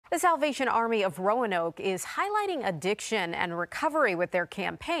The Salvation Army of Roanoke is highlighting addiction and recovery with their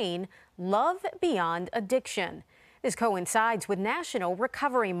campaign, Love Beyond Addiction. This coincides with National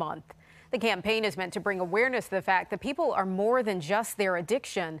Recovery Month. The campaign is meant to bring awareness to the fact that people are more than just their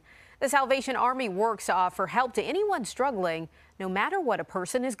addiction. The Salvation Army works to offer help to anyone struggling, no matter what a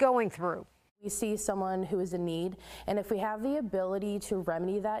person is going through. We see someone who is in need, and if we have the ability to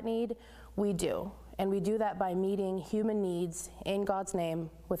remedy that need, we do. And we do that by meeting human needs in God's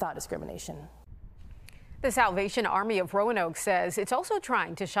name without discrimination. The Salvation Army of Roanoke says it's also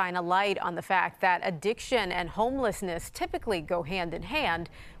trying to shine a light on the fact that addiction and homelessness typically go hand in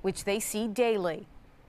hand, which they see daily.